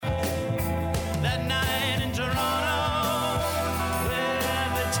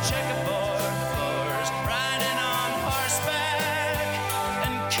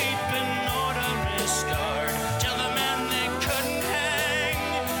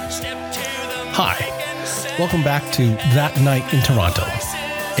Hi, welcome back to That Night in Toronto,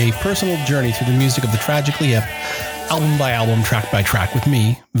 a personal journey through the music of the Tragically Hip, album by album, track by track, with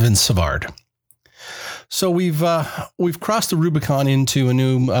me, Vince Savard. So we've crossed the Rubicon into a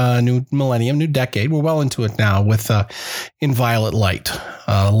new millennium, new decade. We're well into it now with In Violet Light,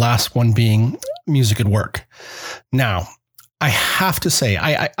 last one being Music at Work. Now, I have to say,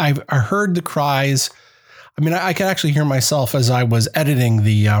 I heard the cries. I mean, I could actually hear myself as I was editing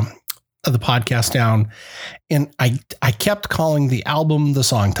the podcast down, and I kept calling the album the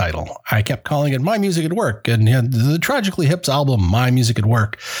song title. I kept calling it My Music at Work, and the Tragically Hip's album, My Music at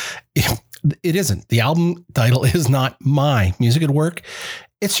Work. It isn't. The album title is not My Music at Work.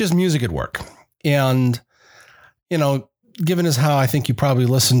 It's just Music at Work. And, you know, given as how I think you probably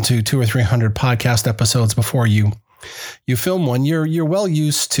listened to 200 or 300 podcast episodes before you film one, you're well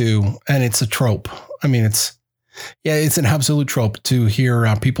used to, and it's a trope. I mean, it's an absolute trope to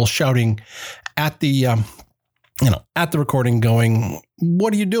hear people shouting at the recording, going,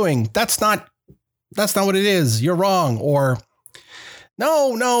 "What are you doing? That's not what it is. You're wrong." Or,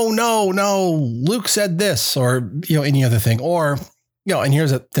 No. Luke said this, or, any other thing. Or, and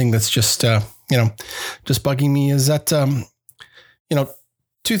here's a thing that's just bugging me is that,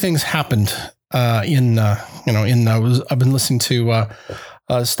 two things happened I've been listening to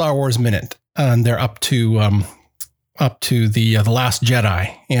Star Wars Minute, and they're up to the Last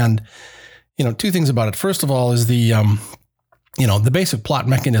Jedi. And, two things about it. First of all is the basic plot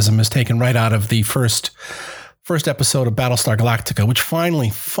mechanism is taken right out of the first episode of Battlestar Galactica, which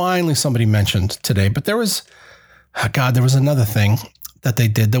finally somebody mentioned today. But there was another thing that they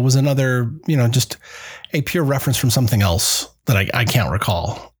did. There was another, just a pure reference from something else that I can't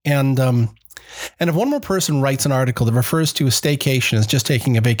recall. And if one more person writes an article that refers to a staycation as just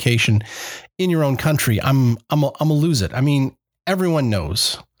taking a vacation in your own country, I'm gonna lose it. I mean, everyone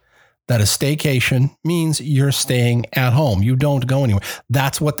knows that a staycation means you're staying at home. You don't go anywhere.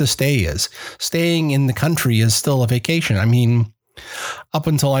 That's what the stay is. Staying in the country is still a vacation. I mean, up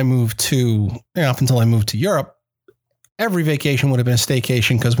until I moved to Europe, every vacation would have been a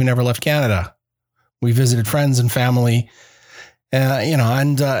staycation because we never left Canada. We visited friends and family,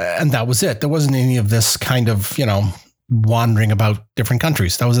 and that was it. There wasn't any of this kind of, wandering about different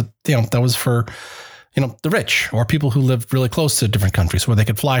countries. That was for the rich or people who lived really close to different countries where they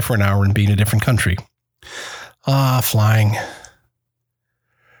could fly for an hour and be in a different country. Flying.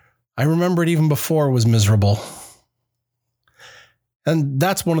 I remember it even before it was miserable. And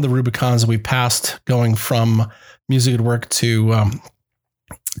that's one of the Rubicons that we've passed going from Music at Work to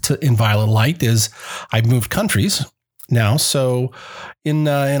In Violet Light is I've moved countries now. So in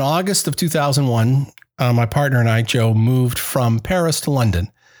August of 2001, my partner and I, Joe, moved from Paris to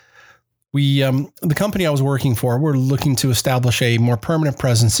London. The company I was working for, we're looking to establish a more permanent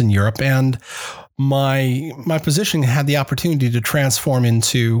presence in Europe, and my position had the opportunity to transform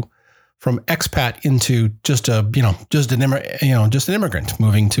from expat into just an immigrant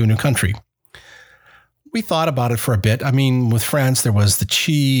moving to a new country. We thought about it for a bit. I mean, with France, there was the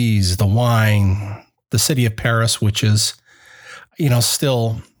cheese, the wine, the city of Paris, which is,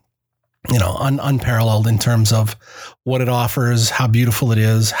 still, unparalleled in terms of what it offers, how beautiful it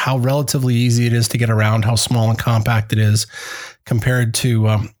is, how relatively easy it is to get around, how small and compact it is compared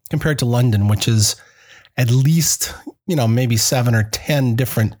to London, which is at least, maybe 7 or 10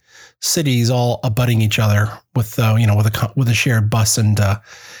 different cities all abutting each other with a shared bus and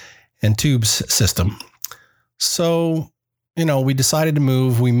tubes system. So, we decided to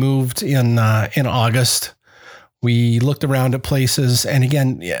move. We moved in August. We looked around at places, and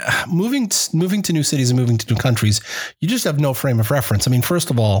again, moving to new cities and moving to new countries, you just have no frame of reference. I mean,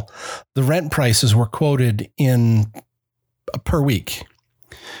 first of all, the rent prices were quoted in per week,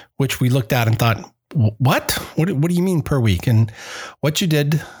 which we looked at and thought, what? What do you mean per week? And what you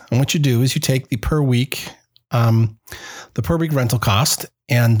did and what you do is you take the per week rental cost,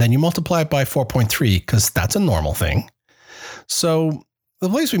 and then you multiply it by 4.3 because that's a normal thing. So the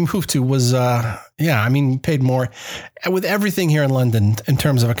place we moved to was, paid more with everything here in London in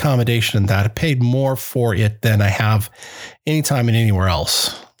terms of accommodation and that. I paid more for it than I have anytime and anywhere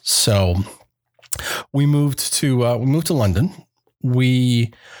else. So we moved to London.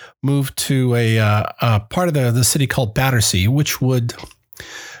 We moved to a part of the city called Battersea, which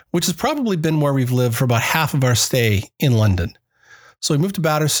has probably been where we've lived for about half of our stay in London. So we moved to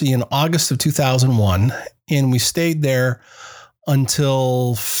Battersea in August of 2001, and we stayed there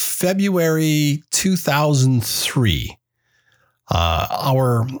until February 2003.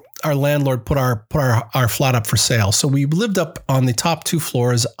 Our our landlord put our flat up for sale. So we lived up on the top 2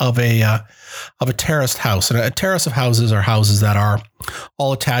 floors of a terraced house. And a terrace of houses are houses that are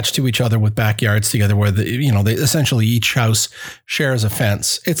all attached to each other with backyards together, where they essentially each house shares a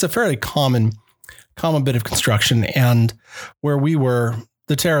fence. It's a fairly common bit of construction. And where we were,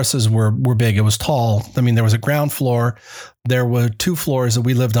 the terraces were big. It was tall. I mean, there was a ground floor. There were 2 floors that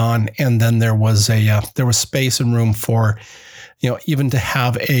we lived on, and then there was space and room for, even to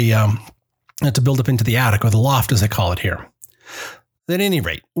have to build up into the attic, or the loft, as they call it here. At any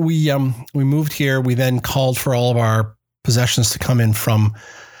rate, we moved here. We then called for all of our possessions to come in from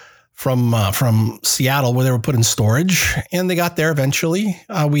Seattle, where they were put in storage, and they got there eventually.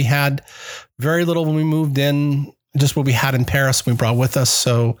 We had very little when we moved in, just what we had in Paris we brought with us.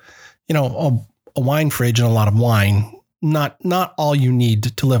 So, a wine fridge and a lot of wine, not all you need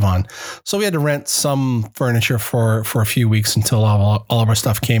to live on. So we had to rent some furniture for a few weeks until all of our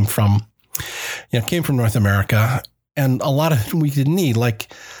stuff came from North America, and a lot of we didn't need,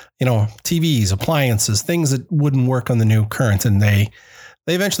 like, TVs, appliances, things that wouldn't work on the new current. And they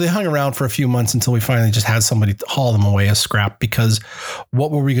eventually hung around for a few months until we finally just had somebody haul them away as scrap, because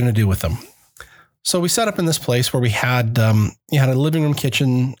what were we going to do with them? So we set up in this place where we had a living room,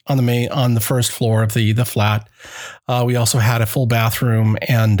 kitchen on the first floor of the flat. We also had a full bathroom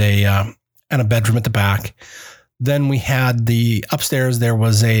and a bedroom at the back. Then we had the upstairs. There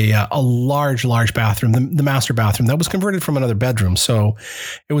was a large bathroom, the master bathroom that was converted from another bedroom. So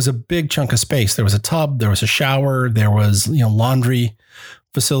it was a big chunk of space. There was a tub, there was a shower, there was laundry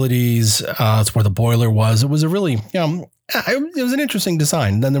facilities. That's where the boiler was. It was a really it was an interesting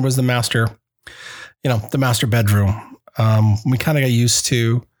design. Then there was the master bedroom. We kind of got used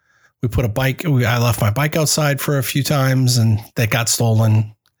to. We put I left my bike outside for a few times, and that got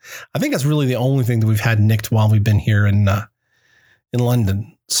stolen. I think that's really the only thing that we've had nicked while we've been here in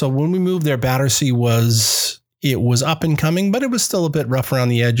London. So when we moved there, Battersea was up and coming, but it was still a bit rough around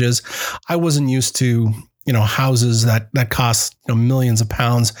the edges. I wasn't used to, houses that cost millions of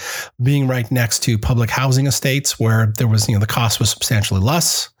pounds being right next to public housing estates, where there was, the cost was substantially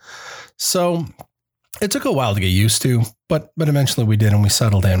less. So it took a while to get used to, but eventually we did, and we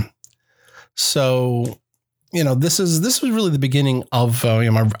settled in. So, this was really the beginning of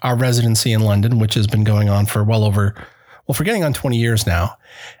our residency in London, which has been going on for for getting on 20 years now.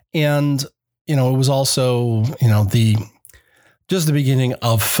 And, it was also, the beginning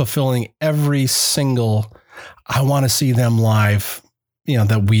of fulfilling every single, I want to see them live,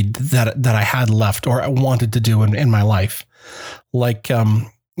 that I had left or I wanted to do in my life. Like,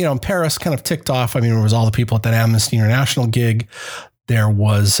 Paris kind of ticked off. I mean, there was all the people at that Amnesty International gig. There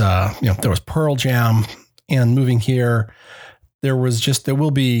was, there was Pearl Jam. And moving here, there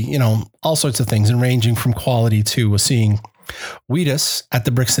will be, all sorts of things, and ranging from quality to seeing Wheatus at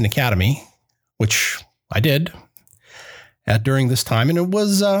the Brixton Academy, which I did during this time. And it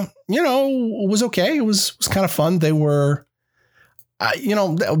was, it was okay. It was kind of fun. They were,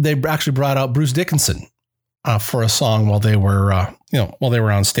 they actually brought out Bruce Dickinson for a song while they were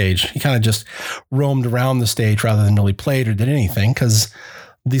on stage. He kind of just roamed around the stage rather than really played or did anything, because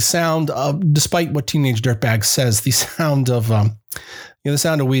the sound of, despite what Teenage Dirtbag says, the sound of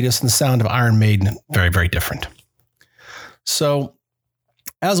Wheatus and the sound of Iron Maiden, very, very different. So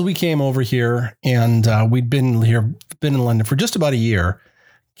as we came over here, and we'd been in London for just about a year,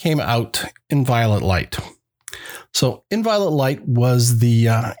 came out In Violet Light. So In Violet Light was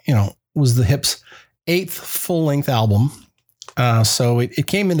the Hips' 8th full-length album. So it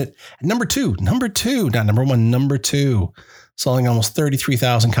came in at number two, not number one, number 2. Selling almost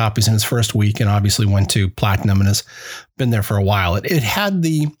 33,000 copies in its first week, and obviously went to platinum and has been there for a while.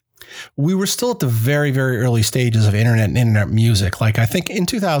 We were still at the very, very early stages of internet and internet music. Like, I think in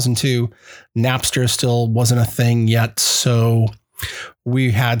 2002, Napster still wasn't a thing yet. So we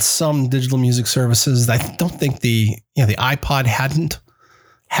had some digital music services. I don't think the iPod hadn't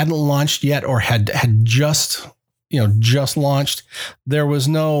launched yet, or had just launched. There was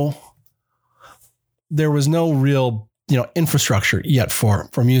no real infrastructure yet for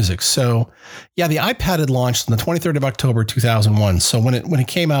music. So yeah, the iPad had launched on the 23rd of October, 2001. So when it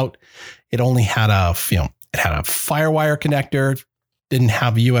came out, it only had a FireWire connector, didn't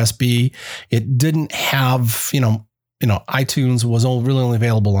have USB. It didn't have, iTunes was really only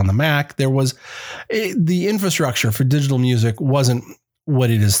available on the Mac. There was the infrastructure for digital music wasn't what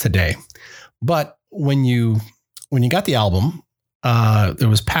it is today. But when you got the album, it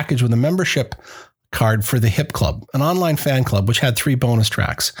was packaged with a membership card for the Hip Club, an online fan club, which had 3 bonus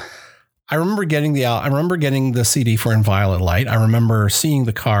tracks. I remember getting the CD for In Violet Light. I remember seeing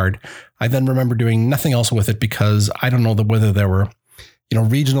the card. I then remember doing nothing else with it, because I don't know whether there were,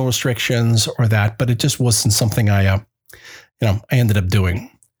 regional restrictions or that, but it just wasn't something I ended up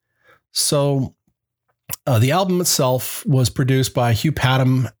doing. So the album itself was produced by Hugh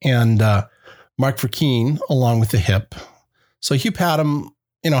Padgham and Mark Verkeen, along with the Hip. So Hugh Padgham,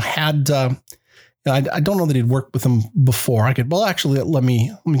 had, I don't know that he'd worked with him before. Let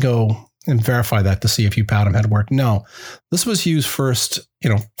me go and verify that to see if Hugh Padgham had worked. No, this was Hugh's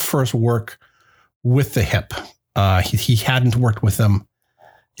first work with the Hip. He hadn't worked with them,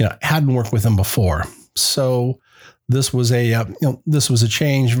 before. So this was a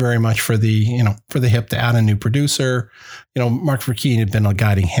change very much for the Hip to add a new producer. Mark Verkeen had been a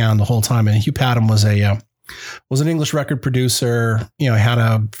guiding hand the whole time, and Hugh Padgham was an English record producer. Had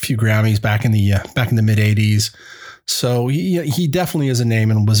a few Grammys back in the mid '80s. So he definitely is a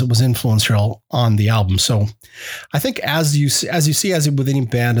name and was influential on the album. So I think as you see with any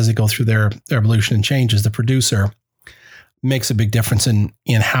band, as they go through their evolution and changes, the producer makes a big difference in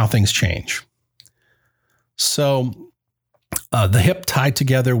how things change. So the Hip tied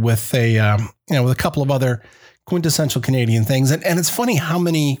together with with a couple of other quintessential Canadian things, and it's funny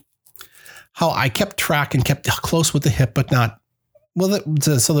how I kept track and kept close with the Hip, but not well.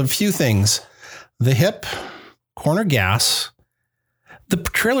 So there are a few things: the Hip, Corner Gas, the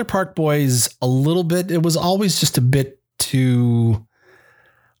Trailer Park Boys. A little bit. It was always just a bit too.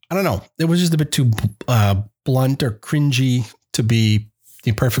 I don't know. It was just a bit too blunt or cringy to be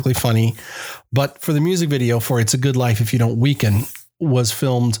perfectly funny. But for the music video for "It's a Good Life If You Don't Weaken" was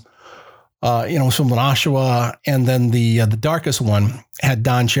filmed. Was filmed in Oshawa, and then the darkest one had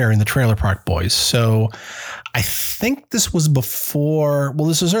Don Cherry and the Trailer Park Boys. So I think this was before. Well,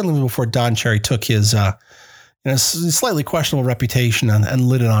 this was certainly before Don Cherry took his slightly questionable reputation and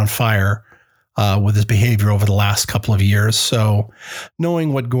lit it on fire with his behavior over the last couple of years. So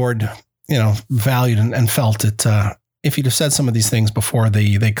knowing what Gord valued and felt it, if he'd have said some of these things before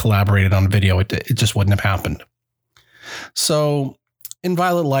they collaborated on a video, it just wouldn't have happened. So In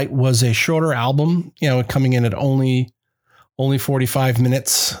Violet Light was a shorter album, coming in at only 45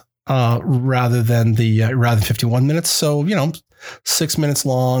 minutes rather than 51 minutes. So, 6 minutes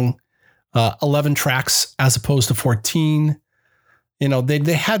long, 11 tracks as opposed to 14.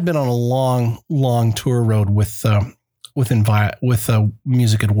 They had been on a long tour road with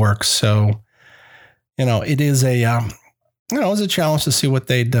Music at Work. So, it is it was a challenge to see what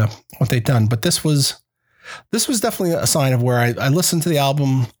they'd done. But this was definitely a sign of where I listened to the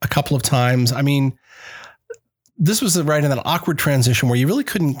album a couple of times. I mean, this was right in that awkward transition where you really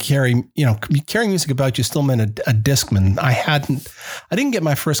couldn't carrying music about you still meant a Discman. I didn't get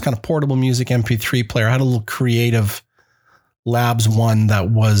my first kind of portable music MP3 player. I had a little Creative Labs one that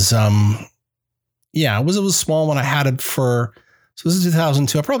was, it was a small one. I had it so this is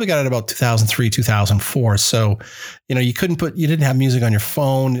 2002. I probably got it about 2003, 2004. So, you didn't have music on your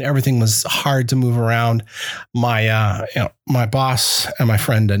phone. Everything was hard to move around. My boss and my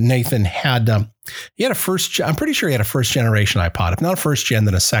friend Nathan had I'm pretty sure he had a first generation iPod. If not a first gen,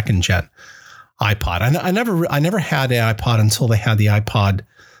 then a second gen iPod. I never had an iPod until they had the iPod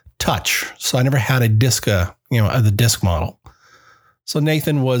Touch. So I never had a disc, the disc model. So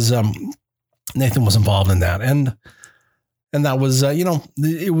Nathan was involved in that. And that was,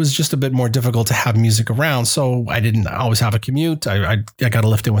 it was just a bit more difficult to have music around. So I didn't always have a commute. I got to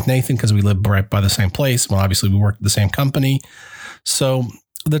lift in with Nathan because we lived right by the same place. Well, obviously we worked at the same company. So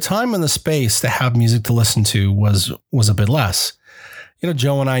the time and the space to have music to listen to was a bit less.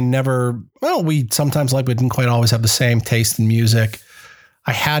 Joe and I we sometimes we didn't quite always have the same taste in music.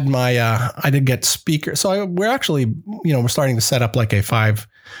 I had I did get speakers. So we're actually, we're starting to set up like a 5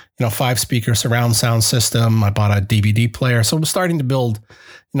 speaker surround sound system. I bought a DVD player. So we're starting to build,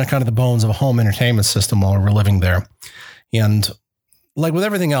 kind of the bones of a home entertainment system while we're living there. And like with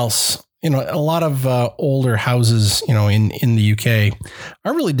everything else, a lot of older houses, in the UK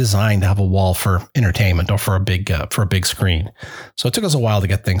are really designed to have a wall for entertainment or for a big screen. So it took us a while to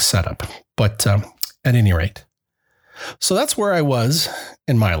get things set up, but at any rate. So that's where I was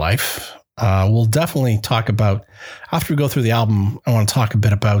in my life. We'll definitely talk about, after we go through the album, I want to talk a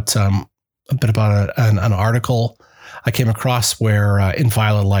bit about an article I came across where In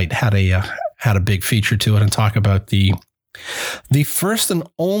Violet Light had a big feature to it, and talk about the first and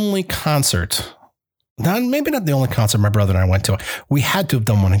only concert. Maybe not the only concert my brother and I went to. We had to have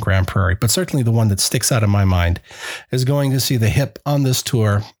done one in Grand Prairie, but certainly the one that sticks out in my mind is going to see the Hip on this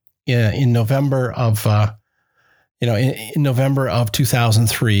tour in November of in November of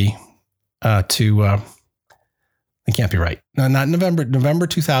 2003 it can't be right. No, not November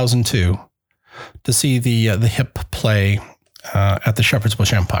 2002 to see the Hip play at the Shepherd's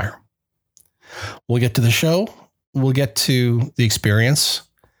Bush Empire. We'll get to the show we'll get to the experience,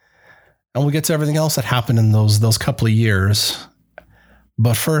 and we'll get to everything else that happened in those couple of years.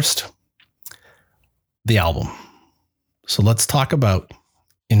 But first, the album. So let's talk about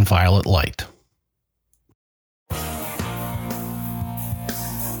In Violet Light.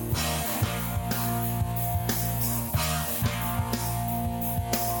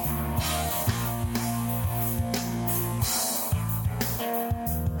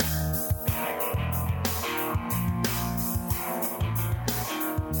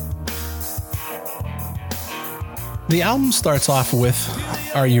 The album starts off with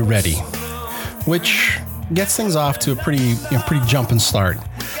Are You Ready?, which gets things off to a pretty jumping start.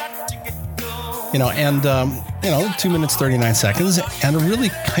 2 minutes, 39 seconds, and a really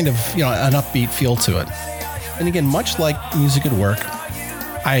kind of, an upbeat feel to it. And again, much like Music at Work,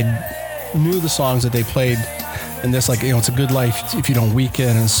 I knew the songs that they played in this, It's a Good Life If You Don't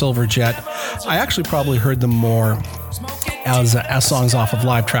Weaken and Silver Jet. I actually probably heard them more as songs off of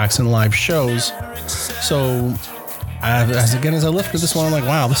live tracks and live shows. So as I lifted this one, I'm like,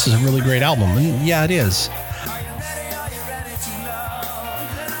 wow, this is a really great album. And yeah, it is.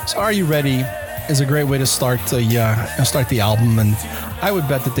 So Are You Ready is a great way to start the album, and I would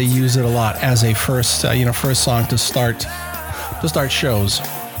bet that they use it a lot as a first song to start shows.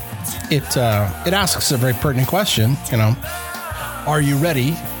 It asks a very pertinent question, are you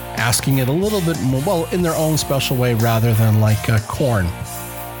ready? Asking it a little bit more, in their own special way rather than like Korn.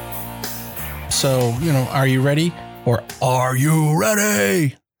 So, are you ready? Or are you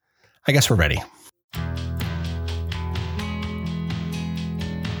ready? I guess we're ready.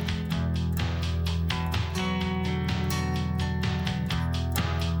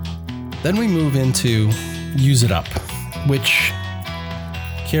 Then we move into Use It Up, which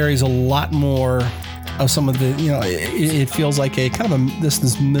carries a lot more of some of the, it feels like a kind of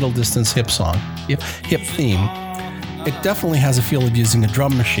this middle distance hip song, hip theme. It definitely has a feel of using a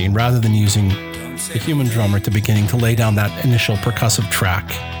drum machine rather than using the human drummer at the beginning to lay down that initial percussive track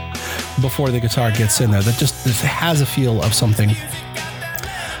before the guitar gets in there. That just has a feel of something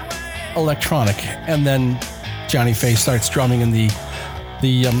electronic. And then Johnny Faye starts drumming and the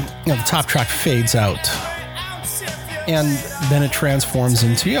top track fades out. And then it transforms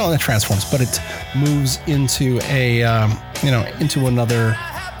into, but it moves into into another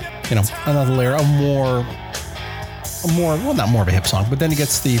layer, not more of a hip song, but then it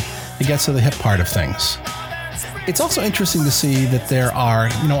gets to the hip part of things. It's also interesting to see that there are,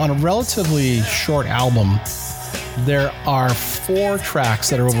 on a relatively short album, there are 4 tracks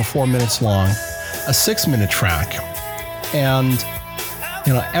that are over 4 minutes long, a 6-minute track, and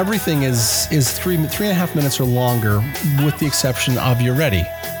everything is 3.5 minutes or longer, with the exception of Are You Ready?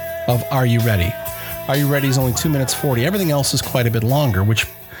 Are You Ready is only 2 minutes 40. Everything else is quite a bit longer, which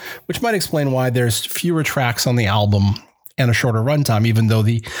might explain why there's fewer tracks on the album and a shorter runtime, even though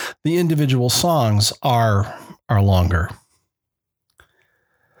the individual songs are longer.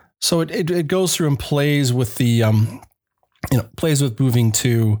 So it goes through and plays with the plays with moving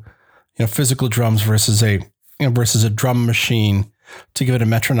to physical drums versus a drum machine to give it a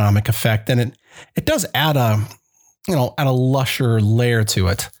metronomic effect, and it does add a lusher layer to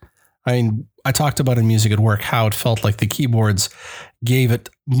it. I mean, I talked about in Music at Work how it felt like the keyboards gave it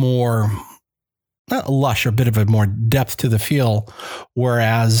more, not lush, a bit of a more depth to the feel,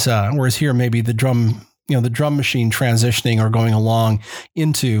 whereas here maybe the drum machine transitioning or going along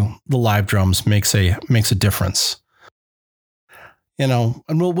into the live drums makes a difference. And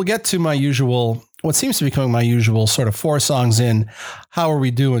we'll get to what seems to be becoming my usual sort of 4 songs in, how are we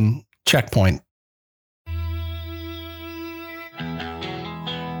doing checkpoint.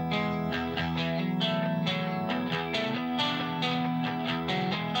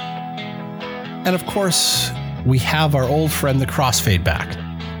 And of course, we have our old friend, the crossfade back.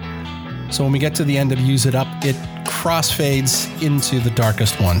 So when we get to the end of Use It Up, it crossfades into the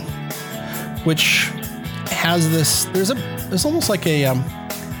darkest one, which has this, there's almost like a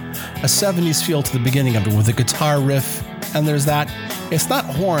 70s feel to the beginning of it with a guitar riff. And there's that, it's not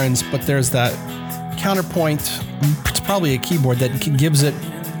horns, but there's that counterpoint. It's probably a keyboard that gives it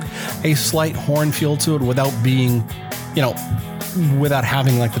a slight horn feel to it without being, without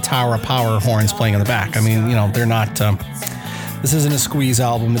having like the Tower of Power horns playing in the back. I mean, they're not, this isn't a Squeeze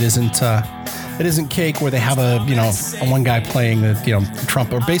album. It isn't Cake where they have a one guy playing the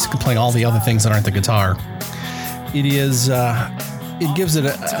trumpet, or basically playing all the other things that aren't the guitar. It is, it gives it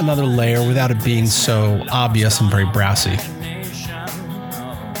another layer without it being so obvious and very brassy.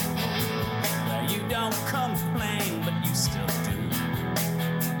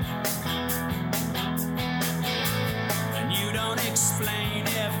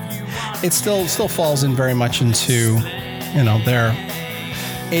 it still falls in very much into, their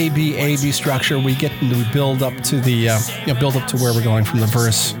A-B structure. We build up to build up to where we're going from the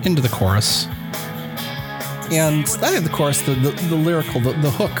verse into the chorus. And I think the chorus, the lyrical,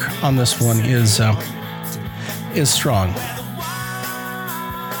 the hook on this one is strong.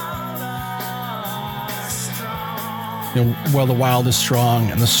 Well, the wild is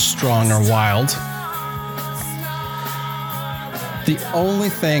strong and the strong are wild. The only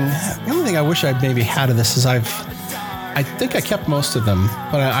thing I wish I maybe had of this is I think I kept most of them,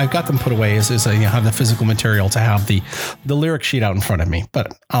 but I've got them put away as I have the physical material to have the lyric sheet out in front of me.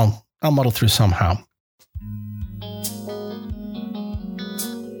 But I'll muddle through somehow.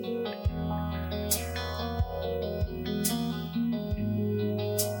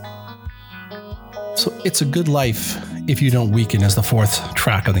 So It's a Good Life If You Don't Weaken is the fourth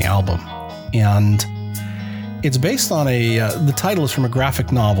track on the album. And it's based on the title is from a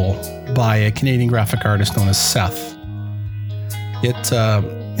graphic novel by a Canadian graphic artist known as Seth. It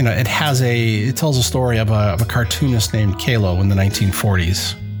tells a story of a cartoonist named Kalo in the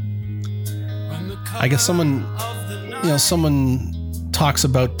 1940s. I guess someone talks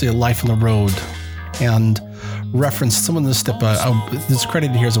about the life on the road and referenced someone this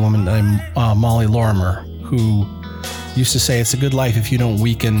credited here as a woman named Molly Lorimer, who used to say it's a good life if you don't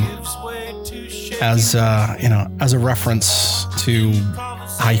weaken, as a reference to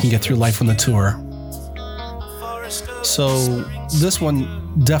how you can get through life on the tour. So this one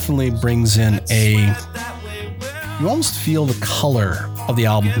definitely brings in you almost feel the color of the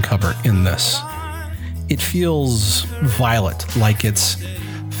album cover in this. It feels violet, like it's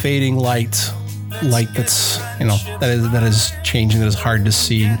fading light that's, that is changing, that is hard to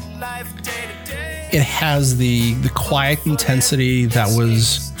see. It has the quiet intensity that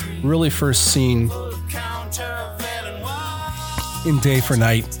was really first seen in Day for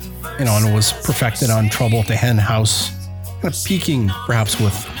Night, and it was perfected on Trouble at the Hen House, kind of peaking perhaps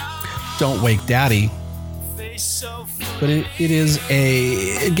with Don't Wake Daddy. But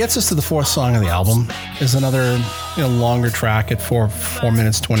it gets us to the fourth song of the album. Is another longer track at 4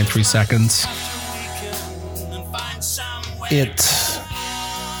 minutes 23 seconds.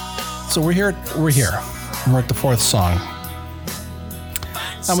 So we're here. We're at the fourth song.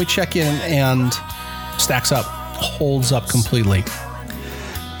 And we check in and stacks up, holds up completely.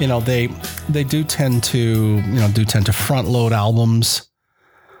 They do tend to front load albums,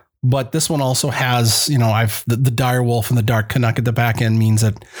 but this one also has, the dire wolf and the dark Canuck at the back end means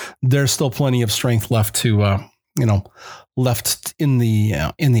that there's still plenty of strength left to, left in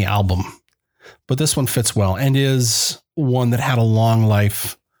the album. But this one fits well and is one that had a long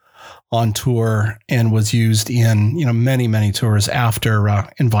life on tour and was used in, many, many tours after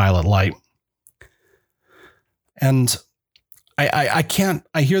In Violet Light. And I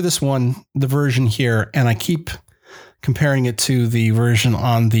hear this one, the version here, and I keep comparing it to the version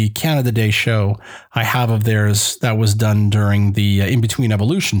on the Canada Day show I have of theirs that was done during the In Between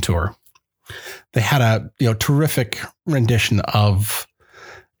Evolution tour. They had a terrific rendition of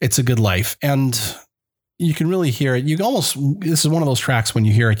It's a Good Life, and you can really hear it. This is one of those tracks when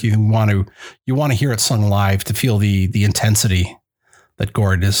you hear it, you want to hear it sung live to feel the intensity that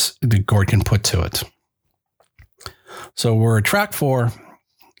Gord can put to it. So we're at track 4,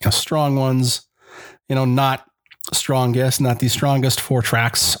 strong ones, not strongest, not the strongest 4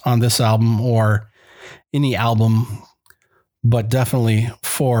 tracks on this album or any album, but definitely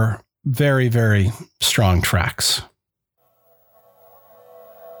 4 very, very strong tracks.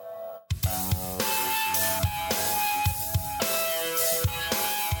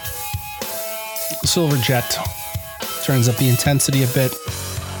 Silver Jet turns up the intensity a bit.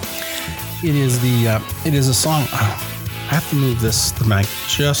 It is a song. I have to move the mic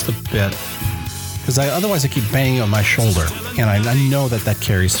just a bit because otherwise I keep banging on my shoulder, and I know that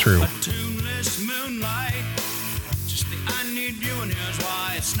carries through.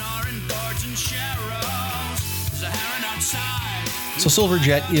 So Silver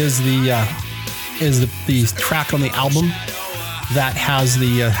Jet is the track on the album that has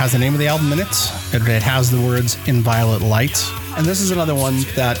the name of the album in it. It has the words In Violet Light. And this is another one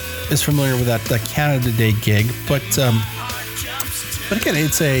that is familiar with that Canada Day gig, but again,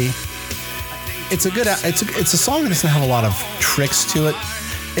 it's a song that doesn't have a lot of tricks to it.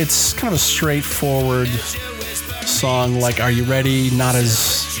 It's kind of a straightforward song, like Are You Ready? Not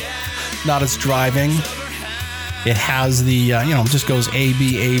as driving. It has just goes A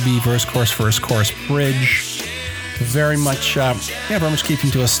B verse chorus bridge. Very much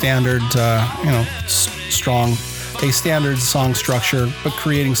keeping to a standard strong. A standard song structure, but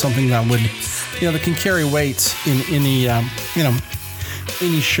creating something that would, that can carry weight in any,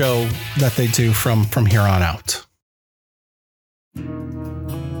 any show that they do from here on out.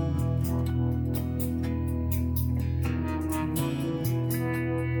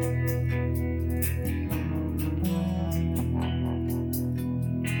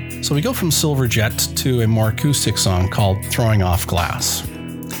 So we go from Silverjet to a more acoustic song called Throwing Off Glass.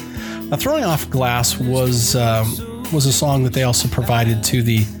 Now, Throwing Off Glass was a song that they also provided to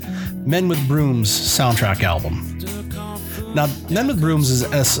the Men with Brooms soundtrack album. Now, Men with Brooms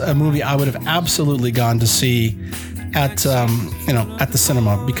is a movie I would have absolutely gone to see at the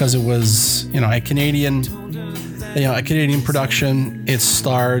cinema, because it was, a Canadian production. It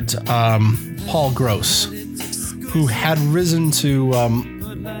starred Paul Gross, who had risen to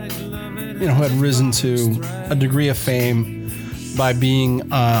a degree of fame by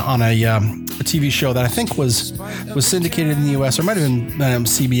being on a TV show that I think was syndicated in the U.S., or might have been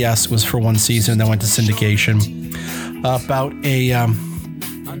CBS was for one season, then went to syndication. About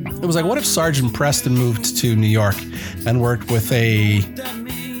it was like, what if Sergeant Preston moved to New York and worked with with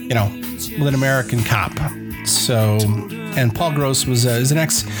an American cop? So, and Paul Gross is an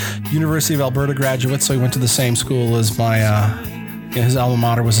ex-University of Alberta graduate, so he went to the same school as my, his alma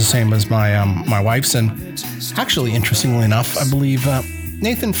mater was the same as my wife's, and actually, interestingly enough, I believe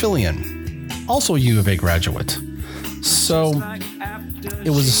Nathan Fillion, also a U of A graduate. So,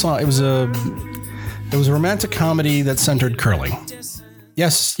 it was a romantic comedy that centered curling.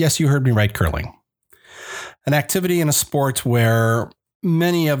 Yes, you heard me right, curling. An activity in a sport where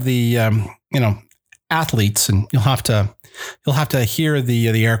many of the athletes, and you'll have to hear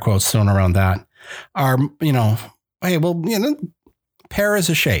the air quotes thrown around that, are pair is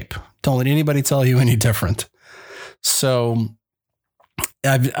a shape. Don't let anybody tell you any different. So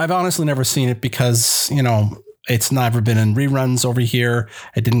I've honestly never seen it because it's never been in reruns over here.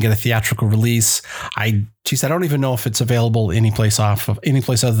 It didn't get a theatrical release. I don't even know if it's available any place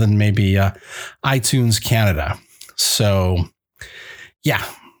other than maybe iTunes Canada. So, yeah.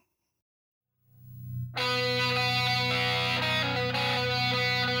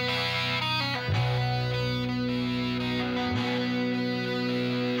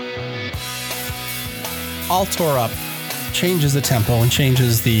 All Tore Up changes the tempo and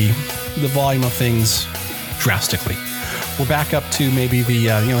changes the volume of things drastically. We're back up to maybe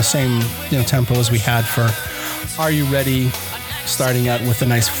the same tempo as we had for Are You Ready, starting out with a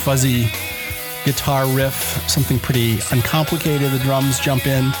nice fuzzy guitar riff, something pretty uncomplicated. The drums jump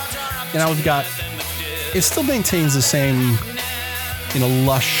in. We've got, it still maintains the same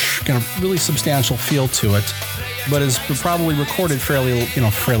lush, kind of really substantial feel to it, but is probably recorded fairly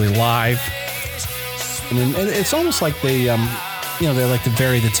live. And it's almost like they like to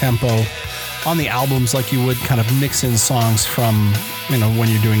vary the tempo on the albums, like you would kind of mix in songs from, when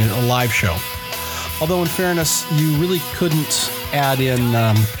you're doing a live show. Although in fairness, you really couldn't add in,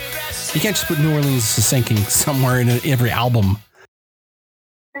 you can't just put New Orleans is Sinking somewhere in every album.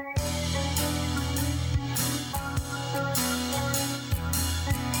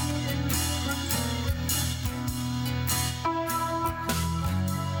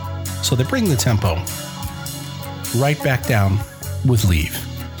 So they bring the tempo right back down with Leave.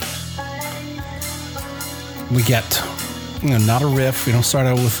 We get, not a riff. We don't start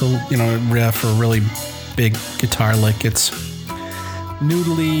out with a riff or a really big guitar lick. It's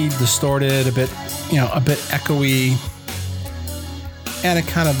noodly, distorted, a bit echoey, and it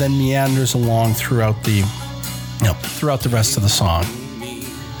kind of then meanders along throughout the rest of the song.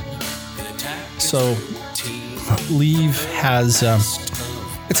 So, Leave has,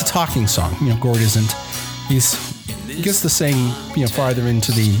 it's a talking song. Gord isn't. He gets to sing, farther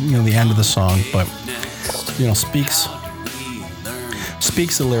into the end of the song, but speaks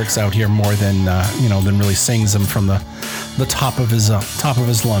the lyrics out here more than than really sings them from the top of his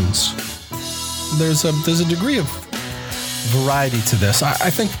lungs. There's a degree of variety to this. I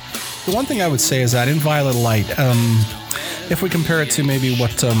think the one thing I would say is that in Violet Light, if we compare it to maybe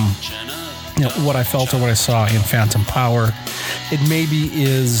what I felt or what I saw in Phantom Power, it maybe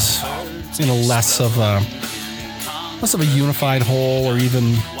is less of a unified whole, or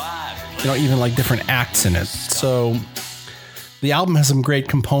even like different acts in it. So the album has some great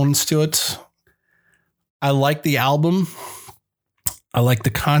components to it. I like the album. I like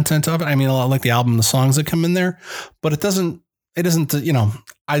the content of it. I like the album, the songs that come in there, but it isn't, I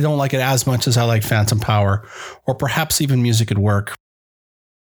don't like it as much as I like Phantom Power, or perhaps even Music at Work.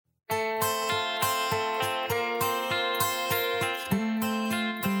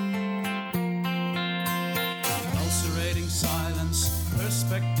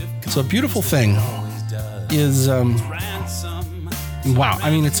 So a beautiful thing is, wow.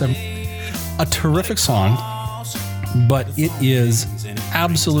 It's a terrific song, but it is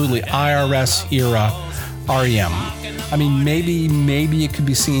absolutely IRS era REM. I mean, maybe it could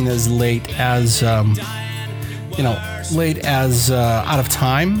be seen as late as Out of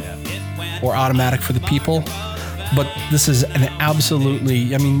Time or Automatic for the People. But this is an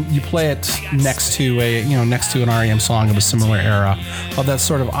absolutely, I mean, you play it next to an REM song of a similar era, of that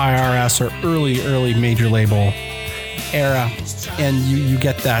sort of IRS or early major label era, and you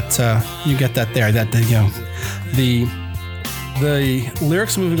get that there. That the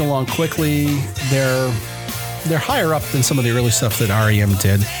lyrics moving along quickly. They're higher up than some of the early stuff that REM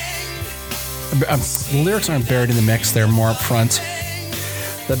did. The lyrics aren't buried in the mix; they're more up front.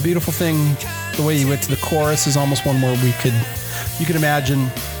 The beautiful thing, the way you went to the chorus, is almost one where you could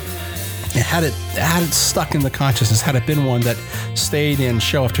imagine it had it stuck in the consciousness. Had it been one that stayed in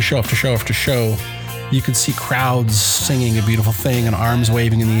show after show after show after show, you could see crowds singing A Beautiful Thing and arms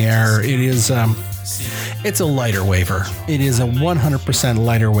waving in the air. It is it's a lighter waver. It is a 100%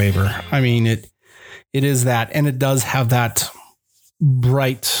 lighter waver. I mean, it is that, and it does have that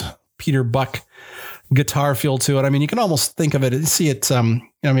bright Peter Buck guitar feel to it. I mean, you can almost think of it, see it,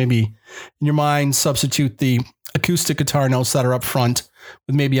 maybe in your mind, substitute the acoustic guitar notes that are up front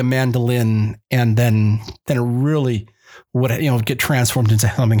with maybe a mandolin, and then it really would, get transformed into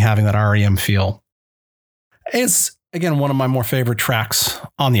something having that REM feel. It's, again, one of my more favorite tracks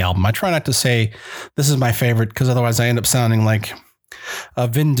on the album. I try not to say this is my favorite, because otherwise I end up sounding like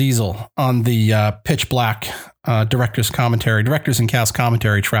Vin Diesel on the Pitch Black director's and cast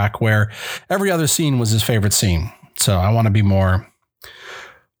commentary track, where every other scene was his favorite scene. So I want to be more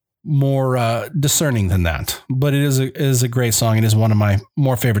discerning than that. But it is a great song. It is one of my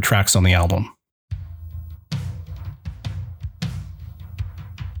more favorite tracks on the album.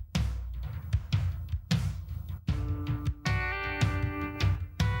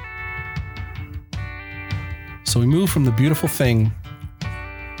 So we move from The Beautiful Thing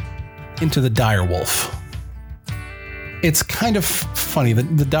into the Dire Wolf. It's kind of funny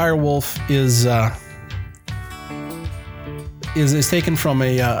that the Dire Wolf is taken from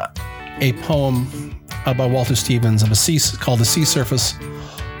a poem by Walter Stevens called "The Sea Surface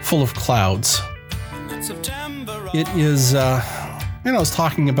Full of Clouds." It is, it's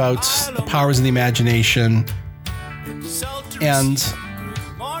talking about the powers of the imagination, and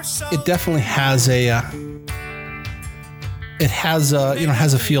it definitely has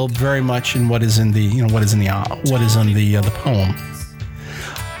has a feel very much in what is in the poem.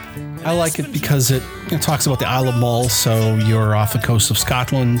 I like it because it talks about the Isle of Mull, so you're off the coast of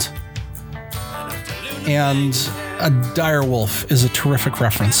Scotland, and a dire wolf is a terrific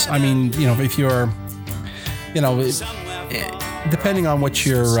reference. I mean, if you're, depending on what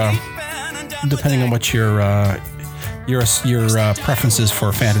your preferences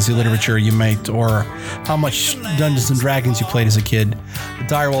for fantasy literature you might, or how much Dungeons and Dragons you played as a kid, the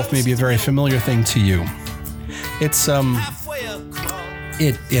dire wolf may be a very familiar thing to you. It's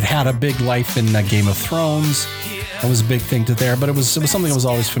it had a big life in Game of Thrones. It was a big thing there, but it was something that was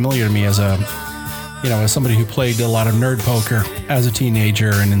always familiar to me as as somebody who played a lot of nerd poker as a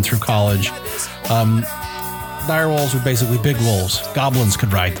teenager and then through college. Dire wolves were basically big wolves. Goblins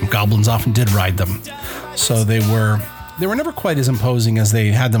could ride them. Goblins often did ride them. So they were never quite as imposing as they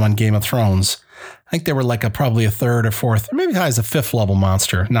had them on Game of Thrones. I think they were like probably a third or fourth, or maybe as a fifth level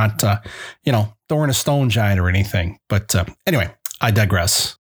monster. Not, they weren't a stone giant or anything. But anyway, I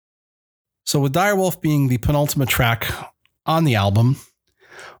digress. So with Dire Wolf being the penultimate track on the album,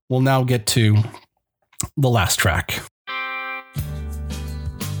 we'll now get to the last track.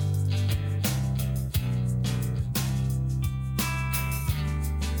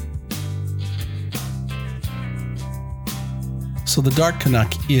 So The Dark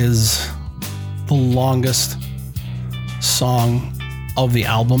Canuck is the longest song of the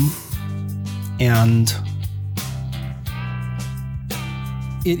album, and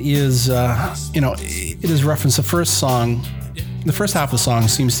it is, it is referenced. The first half of the song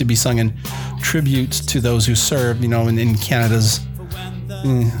seems to be sung in tribute to those who served, in Canada's,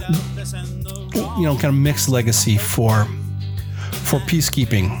 kind of mixed legacy for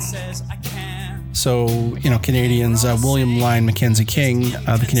peacekeeping. So, Canadians, William Lyon Mackenzie King,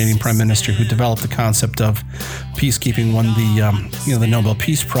 the Canadian Prime Minister who developed the concept of peacekeeping, won the Nobel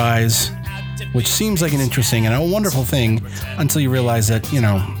Peace Prize, which seems like an interesting and a wonderful thing until you realize that,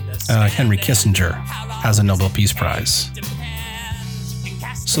 Henry Kissinger has a Nobel Peace Prize.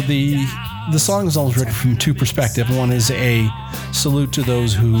 So the song is always written from two perspectives. One is a salute to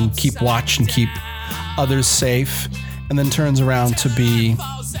those who keep watch and keep others safe, and then turns around to be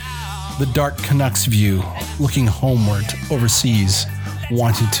the Dark Canuck's view, looking homeward, overseas,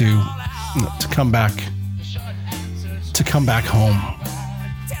 wanting to come back home.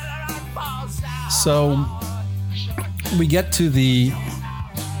 So we get to the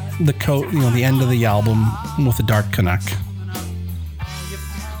end of the album with the Dark Canuck.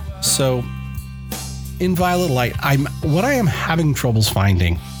 So in Violet Light, what I am having troubles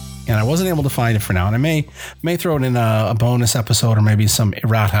finding, and I wasn't able to find it for now, and I may throw it in a bonus episode or maybe some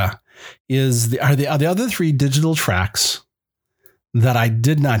errata, are the other 3 digital tracks that I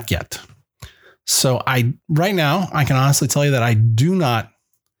did not get. So right now I can honestly tell you that I do not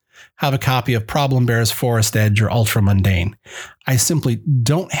have a copy of Problem Bears, Forest Edge, or Ultra Mundane. I simply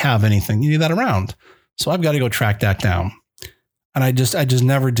don't have anything of that around. So I've got to go track that down. And I just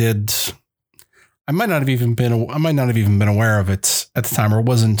never did. I might not have even been aware of it at the time, or it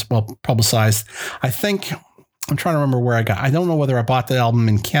wasn't well publicized. I think I'm trying to remember where I don't know whether I bought the album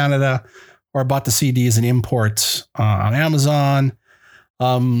in Canada or I bought the CD as an import on Amazon.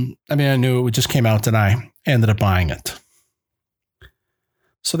 I knew it just came out and I ended up buying it.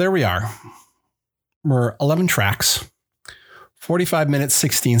 So there we are. We're 11 tracks, 45 minutes,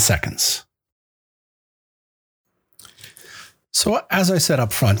 16 seconds. So as I said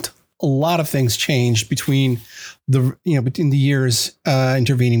up front, a lot of things changed between the years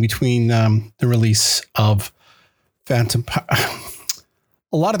intervening between the release of Phantom.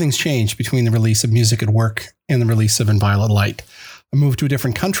 A lot of things changed between the release of Music at Work and the release of In Violet Light. I moved to a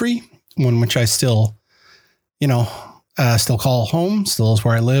different country, one which I still call home, still is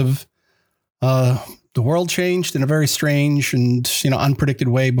where I live. The world changed in a very strange and unpredicted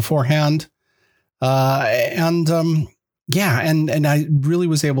way beforehand, and I really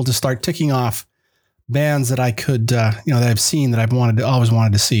was able to start ticking off bands that I could, that I've seen that I've always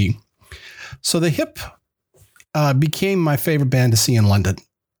wanted to see. So the Hip became my favorite band to see in London.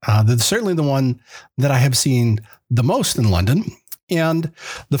 Certainly the one that I have seen the most in London. And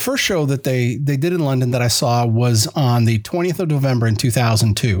the first show that they did in London that I saw was on the 20th of November in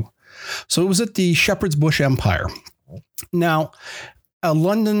 2002. So it was at the Shepherd's Bush Empire. Now,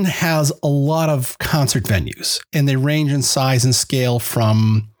 London has a lot of concert venues, and they range in size and scale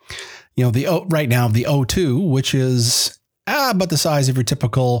from, right now the O2, which is about the size of your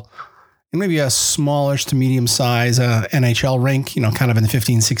typical, maybe a smallish to medium size NHL rink, kind of in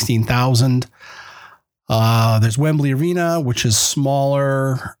the 16,000. There's Wembley Arena, which is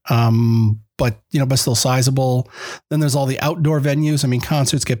smaller, but still sizable. Then there's all the outdoor venues.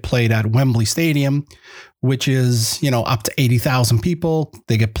 Concerts get played at Wembley Stadium, which is, up to 80,000 people.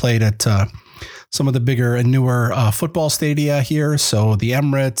 They get played at some of the bigger and newer football stadia here. So the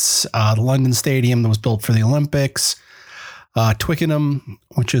Emirates, the London Stadium that was built for the Olympics, Twickenham,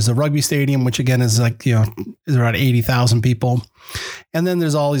 which is a rugby stadium, which again is is around 80,000 people. And then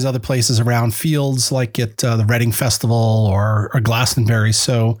there's all these other places around, fields like at the Reading Festival or Glastonbury.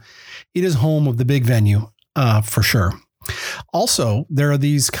 So it is home of the big venue for sure. Also, there are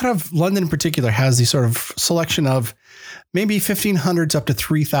these kind of, London in particular has these sort of selection of maybe 1,500 up to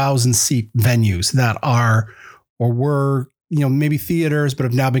 3,000 seat venues that are or were maybe theaters, but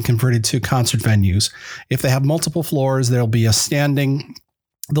have now been converted to concert venues. If they have multiple floors, there'll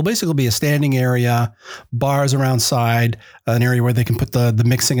basically be a standing area, bars around side, an area where they can put the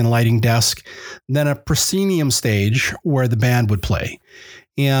mixing and lighting desk, then a proscenium stage where the band would play.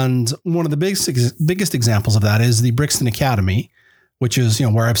 And one of the biggest examples of that is the Brixton Academy, which is,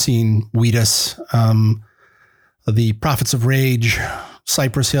 where I've seen Wheatus, the Prophets of Rage,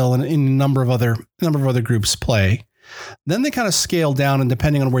 Cypress Hill, and a number of other groups play. Then they kind of scale down, and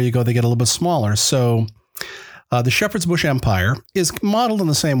depending on where you go, they get a little bit smaller. So the Shepherd's Bush Empire is modeled in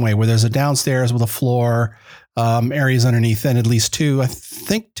the same way, where there's a downstairs with a floor, areas underneath, and at least two,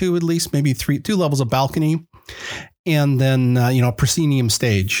 maybe two levels of balcony, and then a proscenium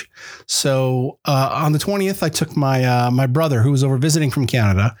stage. So on the 20th, I took my brother, who was over visiting from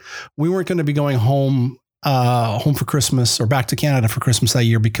Canada. We weren't going to be going home for Christmas or back to Canada for Christmas that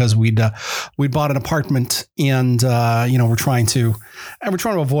year because we'd bought an apartment and we're trying to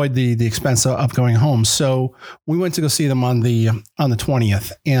avoid the expense of going home. So we went to go see them on the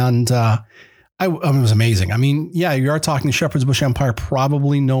 20th, and it was amazing. You are talking Shepherd's Bush Empire,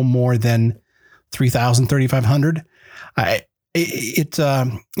 probably no more than 3,000, 3,500.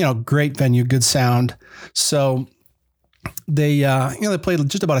 Great venue, good sound. So they played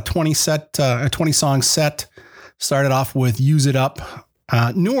just about a 20 song set. Started off with Use It Up.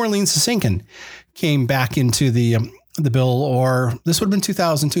 New Orleans Sinkin' came back into the bill, or this would have been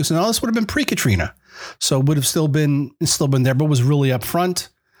 2002. So now this would have been pre-Katrina. So it would have still been there, but was really up front.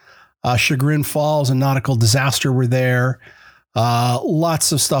 Chagrin Falls and Nautical Disaster were there.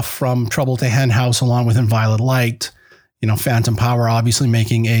 Lots of stuff from Trouble to Hen House, along with In Violet Light. Phantom Power obviously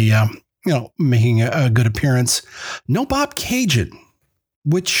making a good appearance. No Bob Cajun.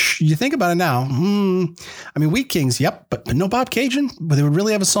 which you think about it now. I mean, Wheat Kings, yep, but no Bob Cajun. But they would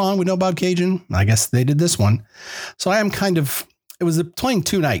really have a song with no Bob Cajun. I guess they did this one. So I am it was playing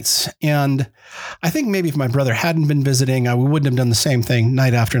 2 nights. And I think maybe if my brother hadn't been visiting, we wouldn't have done the same thing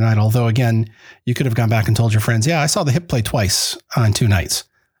night after night. Although, again, you could have gone back and told your friends, yeah, I saw the Hip play twice on 2 nights.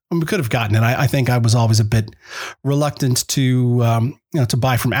 And we could have gotten it. I think I was always a bit reluctant to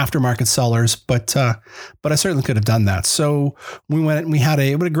buy from aftermarket sellers, but I certainly could have done that. So we went and we had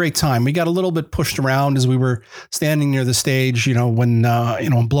a great time. We got a little bit pushed around as we were standing near the stage, when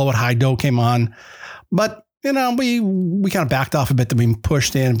Blow It High Do came on, but we kind of backed off a bit. Then we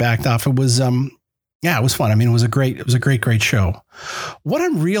pushed in and backed off. It was, it was fun. I mean, it was a great show. What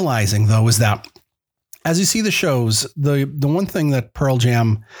I'm realizing though, is that as you see the shows, the one thing that Pearl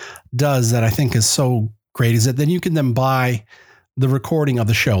Jam does that I think is so great is that then you can then buy the recording of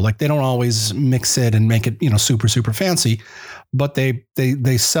the show. Like they don't always mix it and make it, super, super fancy, but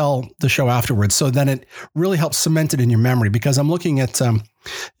they sell the show afterwards. So then it really helps cement it in your memory, because I'm looking at,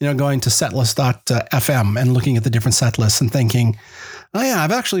 going to setlist.fm and looking at the different set lists and thinking, oh yeah,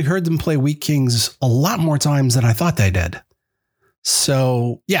 I've actually heard them play Wheat Kings a lot more times than I thought they did.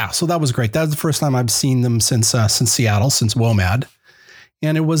 So so that was great. That was the first time I've seen them since Seattle, since WOMAD.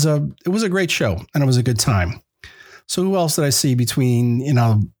 And it was a great show and it was a good time. So who else did I see between,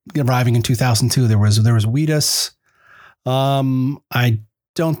 arriving in 2002? There was Wheatus. I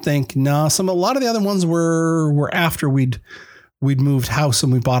don't think, a lot of the other ones were after we'd moved house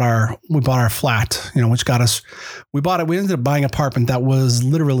and we bought our flat, which got us, we ended up buying an apartment that was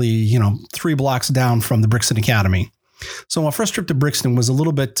literally, 3 blocks down from the Brixton Academy. So my first trip to Brixton was a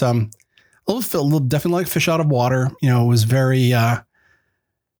little bit, definitely like fish out of water. It was very,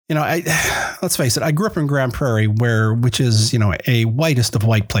 let's face it, I grew up in Grand Prairie, which is, a whitest of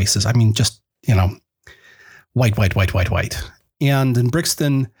white places. I mean, just, white. And in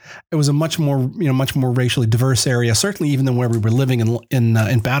Brixton, it was a much more racially diverse area, certainly even than where we were living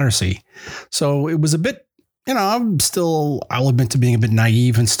in Battersea. So it was a bit, I'll admit to being a bit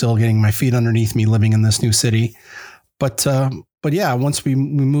naive and still getting my feet underneath me living in this new city. But yeah, once we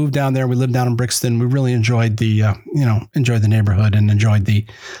moved down there, we lived down in Brixton. We really enjoyed the neighborhood and enjoyed the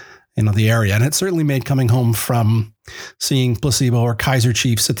area. And it certainly made coming home from seeing Placebo or Kaiser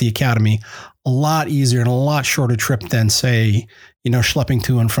Chiefs at the Academy a lot easier and a lot shorter trip than, say, schlepping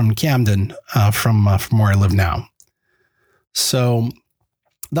to and from Camden, from where I live now. So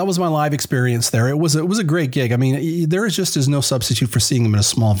that was my live experience there. It was a great gig. I mean, there is no substitute for seeing them in a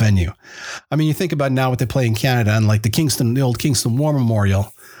small venue. I mean, you think about now what they play in Canada, and like the old Kingston War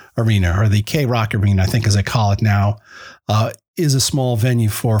Memorial Arena, or the K-Rock Arena, I think as they call it now, is a small venue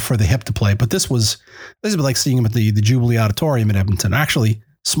for the Hip to play. But this was like seeing them at the Jubilee Auditorium in Edmonton, actually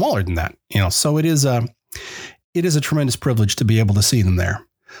smaller than that. So it is a tremendous privilege to be able to see them there.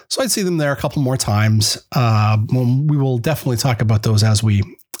 So I'd see them there a couple more times. We will definitely talk about those as we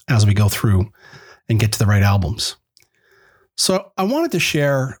go through and get to the right albums. So I wanted to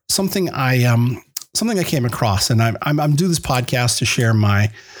share something I came across, and I'm doing this podcast to share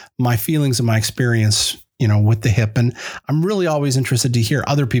my feelings and my experience, with the Hip. And I'm really always interested to hear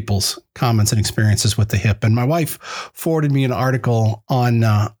other people's comments and experiences with the Hip. And my wife forwarded me an article on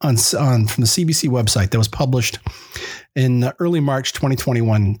from the CBC website that was published in early March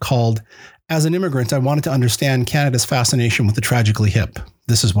 2021 called "As an Immigrant, I Wanted to Understand Canada's Fascination with the Tragically Hip.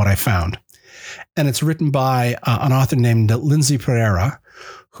 This is what I found." And it's written by an author named Lindsay Pereira,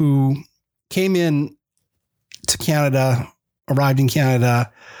 who came in to Canada, arrived in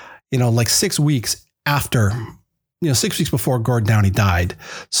Canada, like 6 weeks after, 6 weeks before Gord Downie died.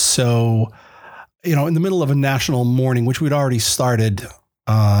 So, in the middle of a national mourning, which we'd already started,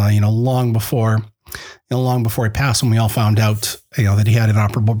 long before he passed, when we all found out, that he had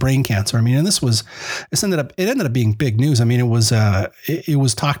inoperable brain cancer. I mean, and it ended up being big news. I mean, it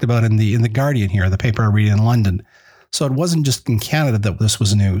was talked about in the Guardian here, the paper I read in London. So it wasn't just in Canada that this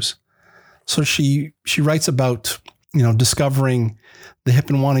was news. So she writes about, discovering the Hip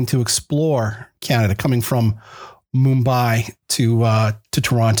and wanting to explore Canada, coming from Mumbai to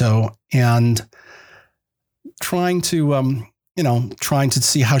Toronto, and trying to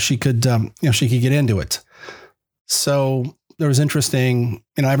see how she could get into it. So there was interesting,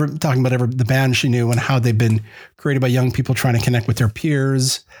 talking about the band she knew and how they've been created by young people trying to connect with their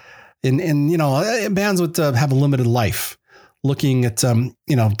peers, and bands with have a limited life. Looking at,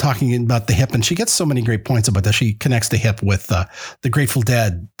 talking about the Hip, and she gets so many great points about that. She connects the Hip with the Grateful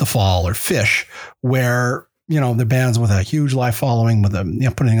Dead, The Fall, or Fish, where, the bands with a huge live following, with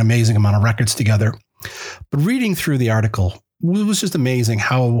putting an amazing amount of records together. But reading through the article, it was just amazing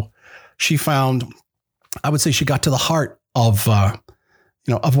how she found, I would say she got to the heart of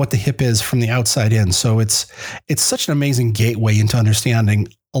of what the hip is from the outside in. So it's such an amazing gateway into understanding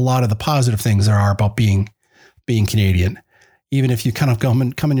a lot of the positive things there are about being Canadian, even if you kind of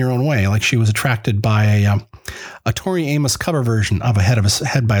come in your own way. Like she was attracted by a Tori Amos cover version of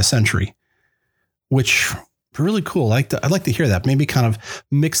Head by a Century, which really cool. I'd like to hear that. Maybe kind of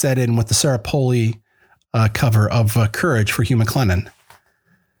mix that in with the Sarah Polley cover of Courage for Hugh McLennan.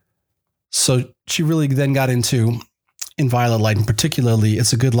 So she really then got into In Violet Light, and particularly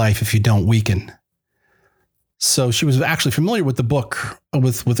It's a Good Life If You Don't Weaken. So she was actually familiar with the book,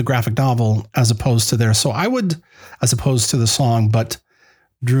 with the graphic novel, as opposed to the song, but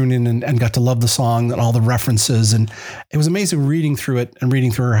drew in and got to love the song and all the references. And it was amazing reading through it and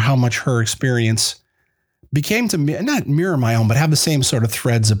reading through how much her experience became to not mirror my own, but have the same sort of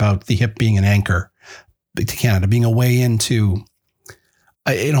threads about the hip being an anchor to Canada, being a way into,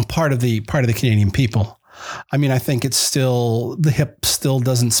 part of the Canadian people. I mean, I think the hip still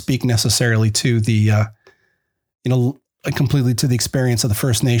doesn't speak necessarily to the, completely to the experience of the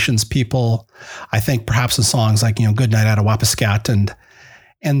First Nations people. I think perhaps the songs like, Good Night Attawapiskat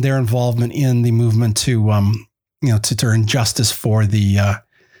and their involvement in the movement to earn justice for the,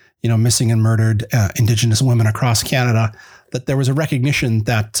 missing and murdered Indigenous women across Canada, that there was a recognition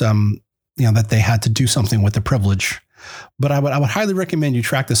that, that they had to do something with the privilege. But I would highly recommend you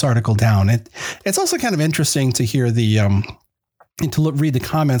track this article down. It's also kind of interesting to hear read the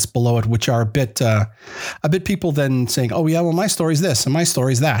comments below it, which are a bit people then saying, oh yeah, well, my story's this and my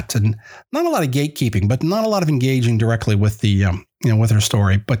story's that. And not a lot of gatekeeping, but not a lot of engaging directly with the, with her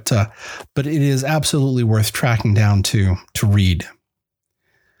story. But it is absolutely worth tracking down to read.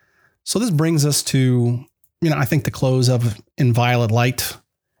 So this brings us to, I think the close of In Violet Light.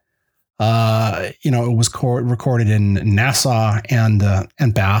 It was recorded in Nassau and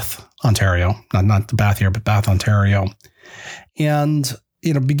Bath, Ontario. Not the Bath here, but Bath, Ontario. And,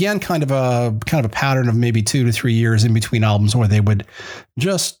 began kind of a pattern of maybe 2 to 3 years in between albums where they would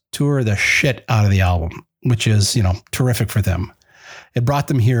just tour the shit out of the album, which is, terrific for them. It brought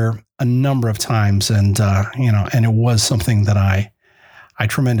them here a number of times and it was something that I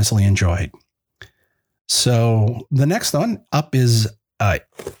tremendously enjoyed. So the next one up is,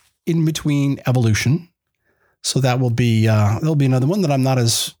 In Between Evolution. So that will be, there'll be another one that I'm not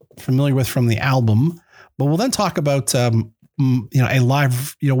as familiar with from the album, but we'll then talk about, a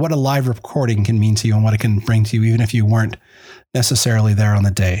live, what a live recording can mean to you and what it can bring to you, even if you weren't necessarily there on the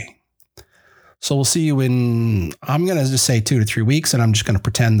day. So we'll see you I'm going to just say 2 to 3 weeks, and I'm just going to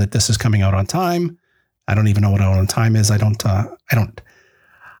pretend that this is coming out on time. I don't even know what on time is. I'm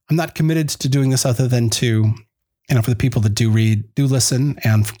not committed to doing this other than to, for the people that do read, do listen,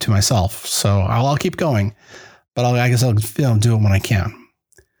 and to myself. So I'll keep going, but I guess I'll do it when I can.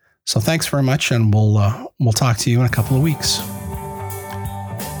 So thanks very much, and we'll talk to you in a couple of weeks.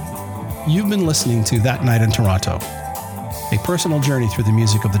 You've been listening to That Night in Toronto, a personal journey through the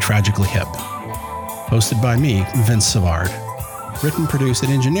music of the tragically hip. Hosted by me, Vince Savard. Written, produced,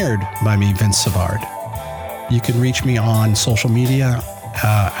 and engineered by me, Vince Savard. You can reach me on social media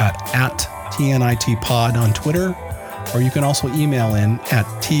at TNITpod on Twitter, or you can also email me at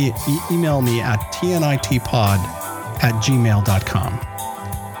tnitpod@gmail.com.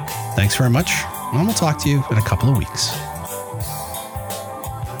 Thanks very much, and we'll talk to you in a couple of weeks.